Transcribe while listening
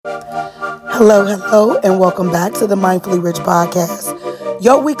Hello, and welcome back to the Mindfully Rich podcast,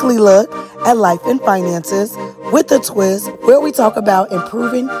 your weekly look at life and finances with a twist where we talk about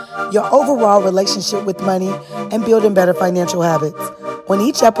improving your overall relationship with money and building better financial habits. On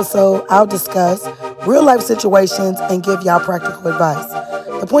each episode, I'll discuss real life situations and give y'all practical advice.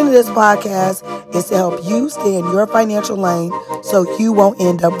 The point of this podcast is to help you stay in your financial lane so you won't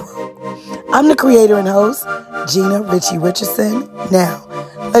end up broke. I'm the creator and host, Gina Ritchie Richardson. Now,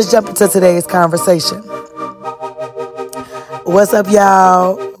 let's jump into today's conversation. What's up,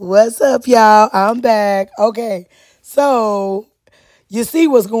 y'all? I'm back. Okay, so you see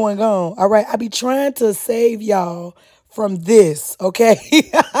what's going on. All right, I be trying to save y'all from this, okay?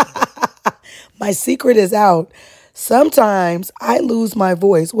 My secret is out. Sometimes I lose my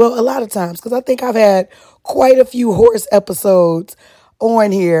voice. Well, a lot of times, because I think I've had quite a few horse episodes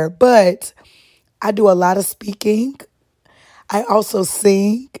on here, but I do a lot of speaking. I also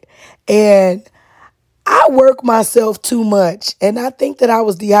sing, and I work myself too much. And I think that I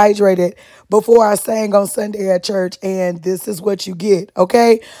was dehydrated before I sang on Sunday at church, and this is what you get,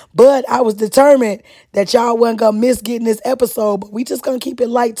 okay? But I was determined that y'all wasn't going to miss getting this episode, but we just going to keep it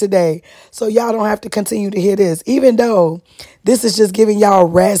light today so y'all don't have to continue to hear this, even though this is just giving y'all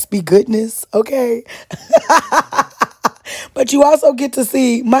raspy goodness, okay? But you also get to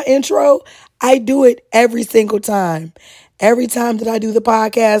see my intro. I do it every single time. Every time that I do the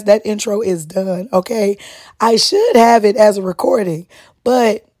podcast, that intro is done, okay? I should have it as a recording,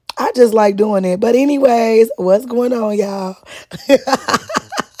 but I just like doing it. But anyways, what's going on, y'all?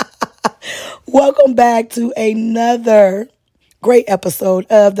 Welcome back to another great episode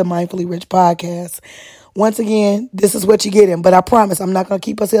of the Mindfully Rich podcast. Once again, this is what you're getting, but I promise I'm not going to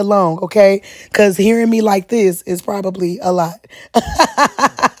keep us here long, okay? Because hearing me like this is probably a lot.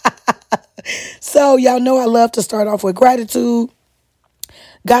 So y'all know I love to start off with gratitude.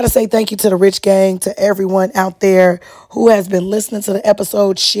 Gotta say thank you to the Rich Gang, to everyone out there who has been listening to the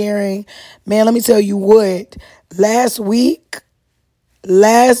episode, sharing. Man, let me tell you what, last week,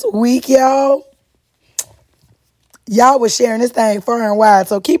 y'all was sharing this thing far and wide.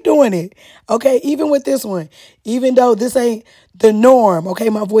 So keep doing it. Okay, even with this one, even though this ain't the norm, okay,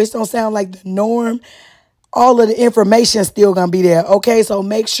 my voice don't sound like the norm, all of the information is still going to be there. Okay, so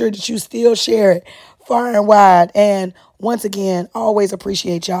make sure that you still share it far and wide. And once again, always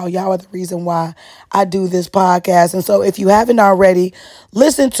appreciate y'all. Y'all are the reason why I do this podcast. And so if you haven't already,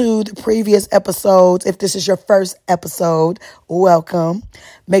 listen to the previous episodes. If this is your first episode, welcome.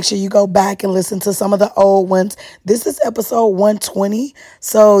 Make sure you go back and listen to some of the old ones. This is episode 120.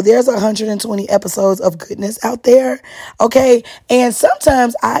 So there's 120 episodes of goodness out there. Okay. And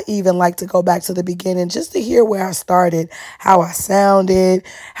sometimes I even like to go back to the beginning just to hear where I started, how I sounded,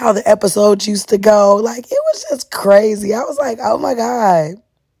 how the episodes used to go. Like, it was just crazy. I was like, oh my God.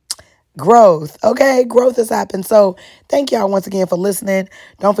 Growth. Okay. Growth has happened. So thank y'all once again for listening.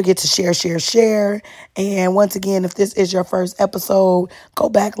 Don't forget to share. And once again, if this is your first episode, go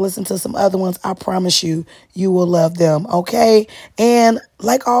back, listen to some other ones. I promise you, you will love them. Okay. And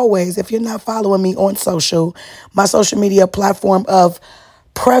like always, if you're not following me on social, my social media platform of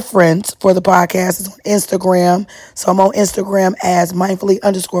preference for the podcast is on Instagram. So I'm on Instagram as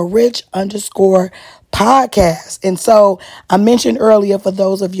mindfully_rich_podcast. And so I mentioned earlier, for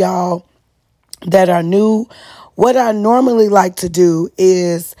those of y'all that are new, what I normally like to do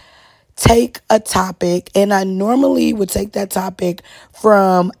is take a topic, and I normally would take that topic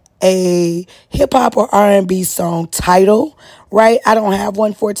from a hip hop or R&B song title, right? I don't have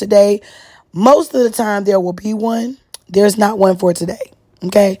one for today. Most of the time there will be one. There's not one for today.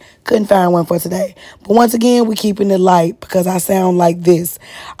 Okay, couldn't find one for today. But once again, we're keeping it light because I sound like this.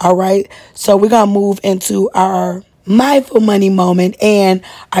 All right, so we're going to move into our mindful money moment. And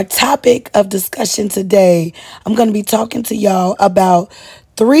our topic of discussion today, I'm going to be talking to y'all about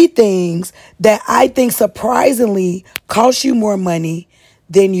 3 things that I think surprisingly cost you more money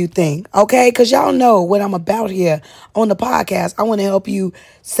than you think. Okay, because y'all know what I'm about here on the podcast. I want to help you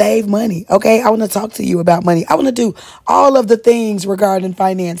save money. Okay, I want to talk to you about money. I want to do all of the things regarding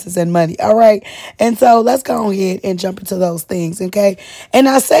finances and money. All right, and so let's go ahead and jump into those things. Okay, and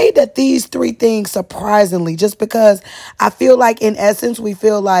I say that these 3 things surprisingly just because I feel like in essence we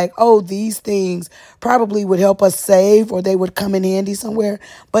feel like, oh, these things probably would help us save or they would come in handy somewhere,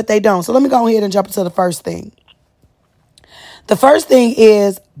 but they don't. So let me go ahead and jump into the first thing. The first thing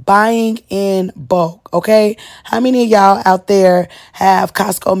is buying in bulk, okay? How many of y'all out there have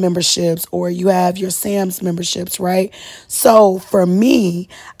Costco memberships or you have your Sam's memberships, right? So for me,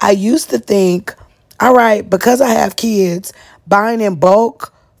 I used to think, all right, because I have kids, buying in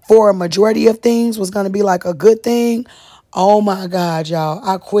bulk for a majority of things was going to be like a good thing. Oh my God, y'all.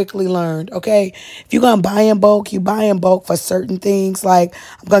 I quickly learned, okay? If you're gonna buy in bulk, you buy in bulk for certain things. Like,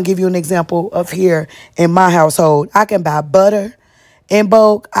 I'm gonna give you an example of here in my household. I can buy butter in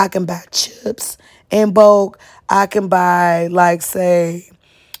bulk, I can buy chips in bulk, I can buy, like, say,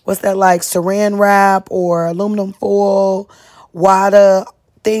 what's that, like saran wrap or aluminum foil, water,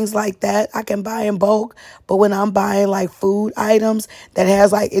 things like that I can buy in bulk. But when I'm buying like food items that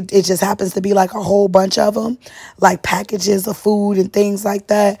has like, it just happens to be like a whole bunch of them, like packages of food and things like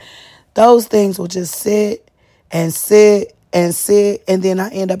that, those things will just sit and sit and sit, and then I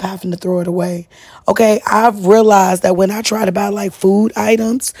end up having to throw it away. Okay, I've realized that when I try to buy like food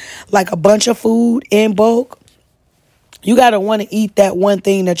items, like a bunch of food in bulk, you got to want to eat that one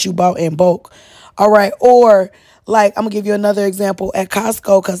thing that you bought in bulk. All right. Or, like, I'm going to give you another example at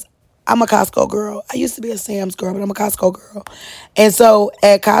Costco because I'm a Costco girl. I used to be a Sam's girl, but I'm a Costco girl. And so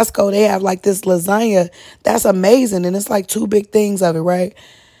at Costco, they have like this lasagna that's amazing. And it's like two big things of it, right?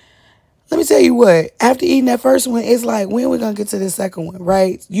 Let me tell you what, after eating that first one, it's like, when are we going to get to the second one,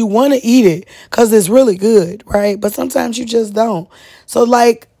 right? You want to eat it because it's really good, right? But sometimes you just don't. So,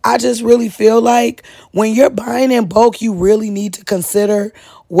 like, I just really feel like when you're buying in bulk, you really need to consider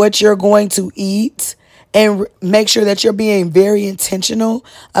what you're going to eat and make sure that you're being very intentional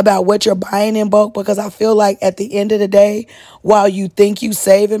about what you're buying in bulk, because I feel like at the end of the day, while you think you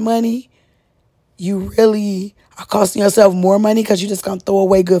saving money, you really are costing yourself more money because you're just going to throw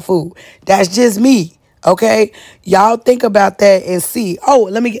away good food. That's just me. Okay. Y'all think about that and see. Oh,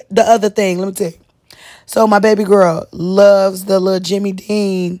 let me get the other thing. Let me tell you. So my baby girl loves the little Jimmy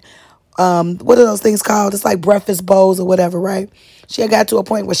Dean. What are those things called? It's like breakfast bowls or whatever, right? She had got to a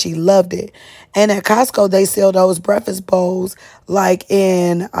point where she loved it. And at Costco, they sell those breakfast bowls like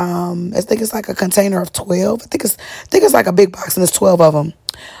in, I think it's like a container of 12. I think it's like a big box and there's 12 of them.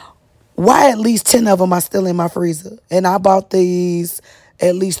 Why at least 10 of them are still in my freezer? And I bought these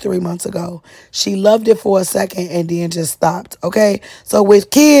at least 3 months ago. She loved it for a second and then just stopped. Okay. So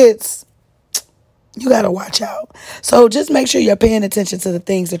with kids, you got to watch out. So just make sure you're paying attention to the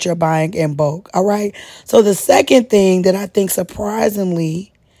things that you're buying in bulk. All right. So the second thing that I think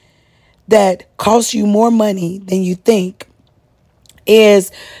surprisingly that costs you more money than you think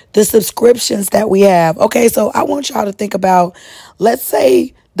is the subscriptions that we have. Okay, so I want y'all to think about, let's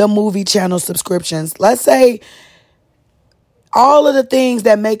say, the movie channel subscriptions. Let's say all of the things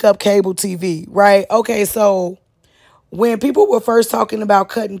that make up cable TV, right? Okay, so when people were first talking about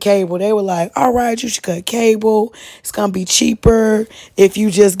cutting cable, they were like, all right, you should cut cable. It's going to be cheaper if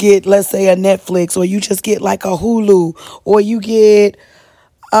you just get, let's say, a Netflix, or you just get like a Hulu, or you get,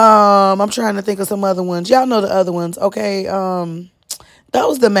 I'm trying to think of some other ones. Y'all know the other ones. Okay.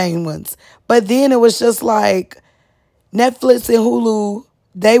 Those the main ones. But then it was just like Netflix and Hulu,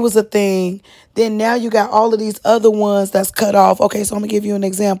 they was a thing. Then now you got all of these other ones that's cut off. Okay, so I'm going to give you an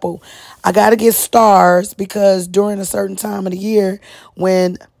example. I got to get Stars because during a certain time of the year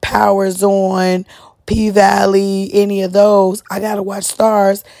when Power's on, P-Valley, any of those, I got to watch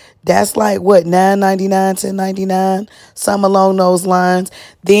Stars. That's like what, $9.99, $10.99, something along those lines.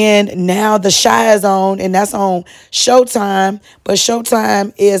 Then now The Chi is on, and that's on Showtime, but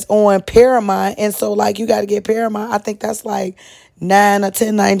Showtime is on Paramount, and so like you got to get Paramount. I think that's like $9 or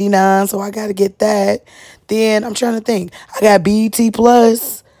 $10.99, so I got to get that. Then I'm trying to think. I got BET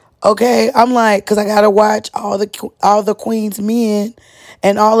Plus. Okay, I'm like, cause I gotta watch all the Queen's Men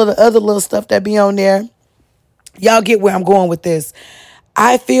and all of the other little stuff that be on there. Y'all get where I'm going with this.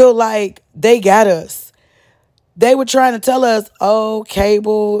 I feel like they got us. They were trying to tell us, oh,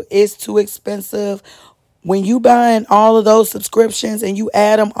 cable is too expensive. When you buying all of those subscriptions and you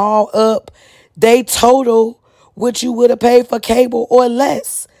add them all up, they total what you would have paid for cable or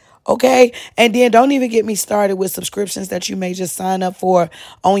less. Okay. And then don't even get me started with subscriptions that you may just sign up for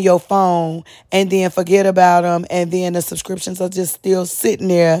on your phone and then forget about them. And then the subscriptions are just still sitting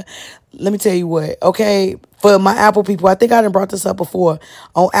there. Let me tell you what. Okay. For my Apple people, I think I done brought this up before.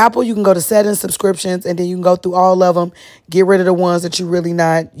 On Apple, you can go to settings, subscriptions, and then you can go through all of them, get rid of the ones that you're really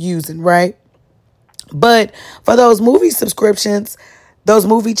not using, right? But for those movie subscriptions, those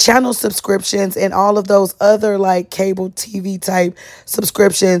movie channel subscriptions, and all of those other like cable TV type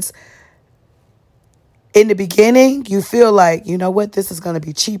subscriptions, in the beginning, you feel like, you know what, this is going to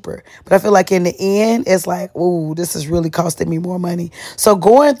be cheaper. But I feel like in the end, it's like, ooh, this is really costing me more money. So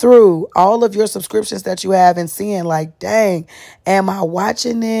going through all of your subscriptions that you have and seeing like, dang, am I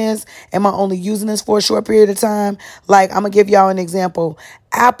watching this? Am I only using this for a short period of time? Like, I'm going to give y'all an example.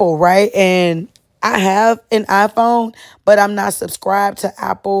 Apple, right? And I have an iPhone, but I'm not subscribed to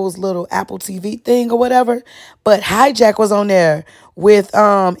Apple's little Apple TV thing or whatever. But Hijack was on there with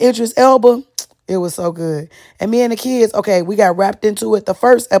Idris Elba. It was so good. And me and the kids, okay, we got wrapped into it the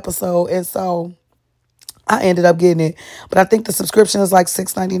first episode. And so I ended up getting it. But I think the subscription is like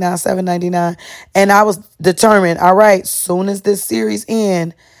 $6.99, $7.99. And I was determined, all right, soon as this series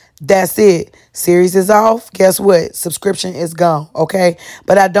ends, that's it. Series is off. Guess what? Subscription is gone. Okay.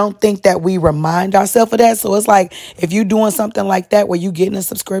 But I don't think that we remind ourselves of that. So it's like if you're doing something like that where you getting a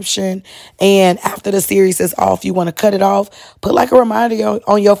subscription and after the series is off, you want to cut it off, put like a reminder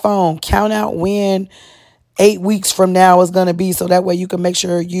on your phone. Count out when 8 weeks from now is going to be, so that way you can make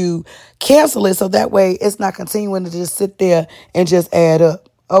sure you cancel it, so that way it's not continuing to just sit there and just add up.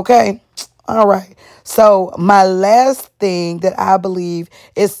 Okay. All right. So my last thing that I believe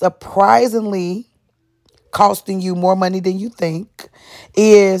is surprisingly costing you more money than you think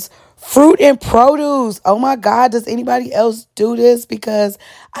is fruit and produce. Oh my God, does anybody else do this? Because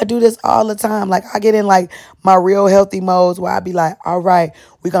I do this all the time. Like I get in like my real healthy modes where I be like, all right,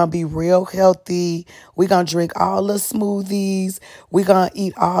 we're going to be real healthy. We're going to drink all the smoothies. We're going to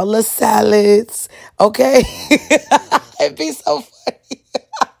eat all the salads. Okay. It'd be so funny.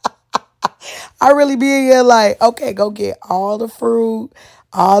 I really be in here like, okay, go get all the fruit,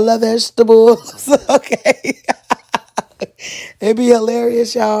 all the vegetables. Okay. It'd be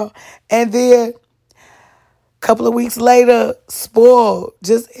hilarious, y'all. And then a couple of weeks later, spoiled,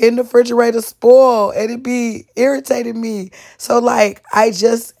 just in the refrigerator, spoiled. And it be irritating me. So like, I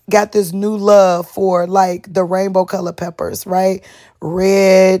just got this new love for like the rainbow color peppers, right?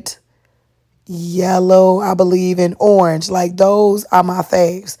 Red, yellow, I believe, and orange. Like those are my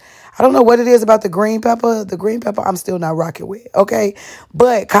faves. I don't know what it is about the green pepper. The green pepper I'm still not rocking with, okay?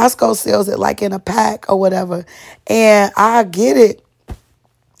 But Costco sells it like in a pack or whatever. And I get it.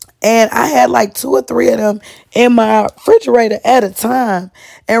 And I had like 2 or 3 of them in my refrigerator at a time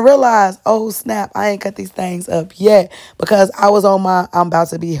and realized, oh, snap, I ain't cut these things up yet because I was on my I'm about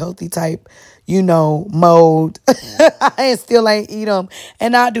to be healthy type, mode. I still ain't eat them.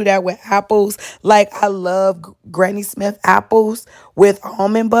 And I do that with apples. Like I love Granny Smith apples with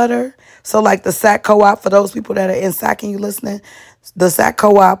almond butter. So like the Sac Co-op, for those people that are in Sac and you listening, the Sac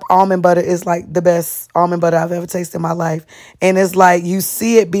Co-op almond butter is like the best almond butter I've ever tasted in my life. And it's like you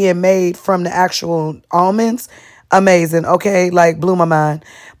see it being made from the actual almonds. Amazing. Okay. Like blew my mind.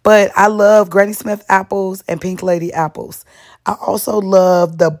 But I love Granny Smith apples and Pink Lady apples. I also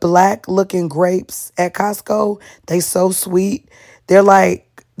love the black looking grapes at Costco. They so sweet. They're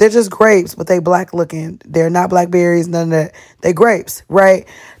just grapes, but they black looking. They're not blackberries, none of that. They grapes, right?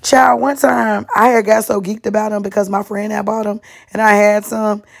 Child, one time I had got so geeked about them because my friend had bought them and I had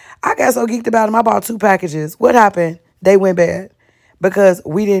some. I got so geeked about them, I bought 2 packages. What happened? They went bad because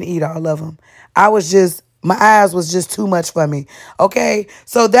we didn't eat all of them. My eyes was just too much for me. Okay.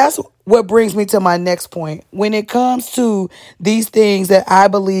 So that's what brings me to my next point. When it comes to these things that I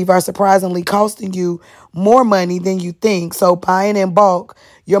believe are surprisingly costing you more money than you think. So buying in bulk,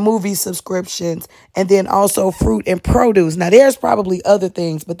 your movie subscriptions, and then also fruit and produce. Now there's probably other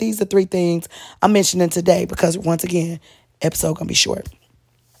things, but these are 3 things I'm mentioning today because once again, episode gonna be short.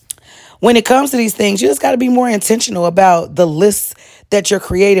 When it comes to these things, you just got to be more intentional about the lists that you're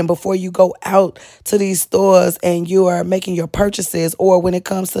creating before you go out to these stores and you are making your purchases, or when it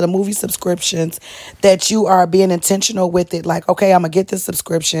comes to the movie subscriptions, that you are being intentional with it. Like, okay, I'm going to get this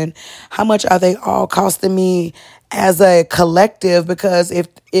subscription. How much are they all costing me as a collective? Because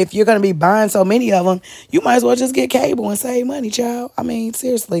if you're going to be buying so many of them, you might as well just get cable and save money, child. I mean,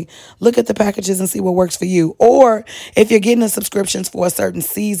 seriously, look at the packages and see what works for you. Or if you're getting the subscriptions for a certain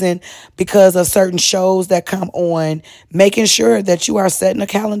season because of certain shows that come on, making sure that you are setting a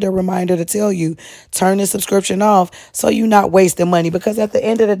calendar reminder to tell you, turn the subscription off so you're not wasting money. Because at the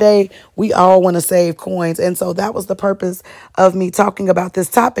end of the day, we all want to save coins. And so that was the purpose of me talking about this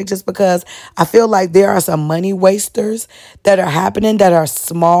topic, just because I feel like there are some money wasters that are happening that are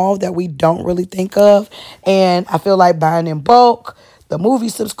small that we don't really think of. And I feel like buying in bulk, the movie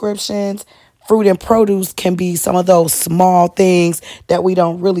subscriptions, fruit and produce can be some of those small things that we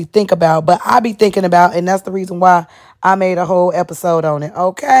don't really think about, but I be thinking about, and that's the reason why I made a whole episode on it.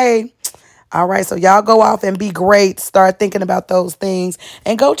 Okay. All right. So y'all go off and be great. Start thinking about those things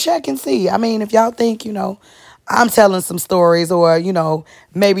and go check and see. I mean, if y'all think, I'm telling some stories or,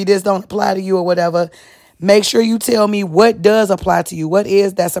 maybe this don't apply to you or whatever, make sure you tell me what does apply to you. What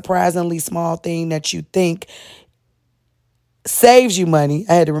is that surprisingly small thing that you think saves you money?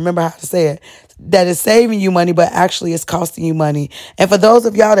 I had to remember how to say it. That is saving you money, but actually it's costing you money. And for those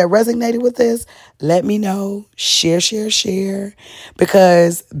of y'all that resonated with this, let me know. Share,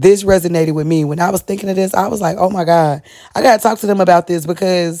 because this resonated with me. When I was thinking of this, I was like, oh my God, I got to talk to them about this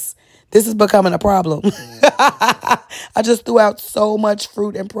because this is becoming a problem. I just threw out so much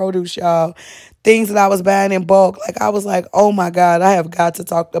fruit and produce, y'all. things that I was buying in bulk. Like I was like, oh my God, I have got to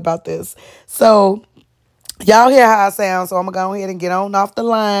talk about this. So y'all hear how I sound, so I'm going to go ahead and get on off the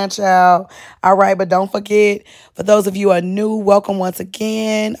line, child. All right, but don't forget, for those of you who are new, welcome once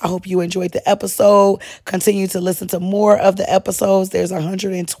again. I hope you enjoyed the episode. Continue to listen to more of the episodes. There's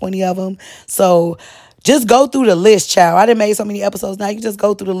 120 of them. So just go through the list, child. I done made so many episodes. Now you just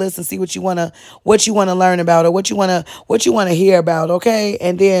go through the list and see what you wanna learn about or what you wanna hear about, okay?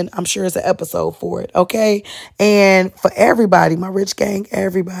 And then I'm sure it's an episode for it, okay? And for everybody, my rich gang,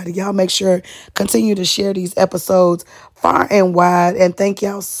 everybody, y'all make sure continue to share these episodes far and wide. And thank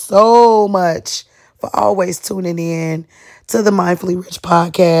y'all so much for always tuning in to the Mindfully Rich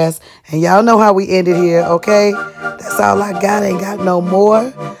podcast. And y'all know how we ended here, okay? That's all I got. Ain't got no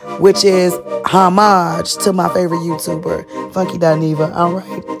more, which is homage to my favorite YouTuber, Funky Dineva. All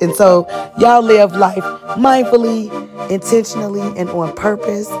right. And so y'all live life mindfully, intentionally, and on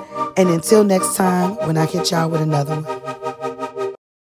purpose. And until next time, when I hit y'all with another one.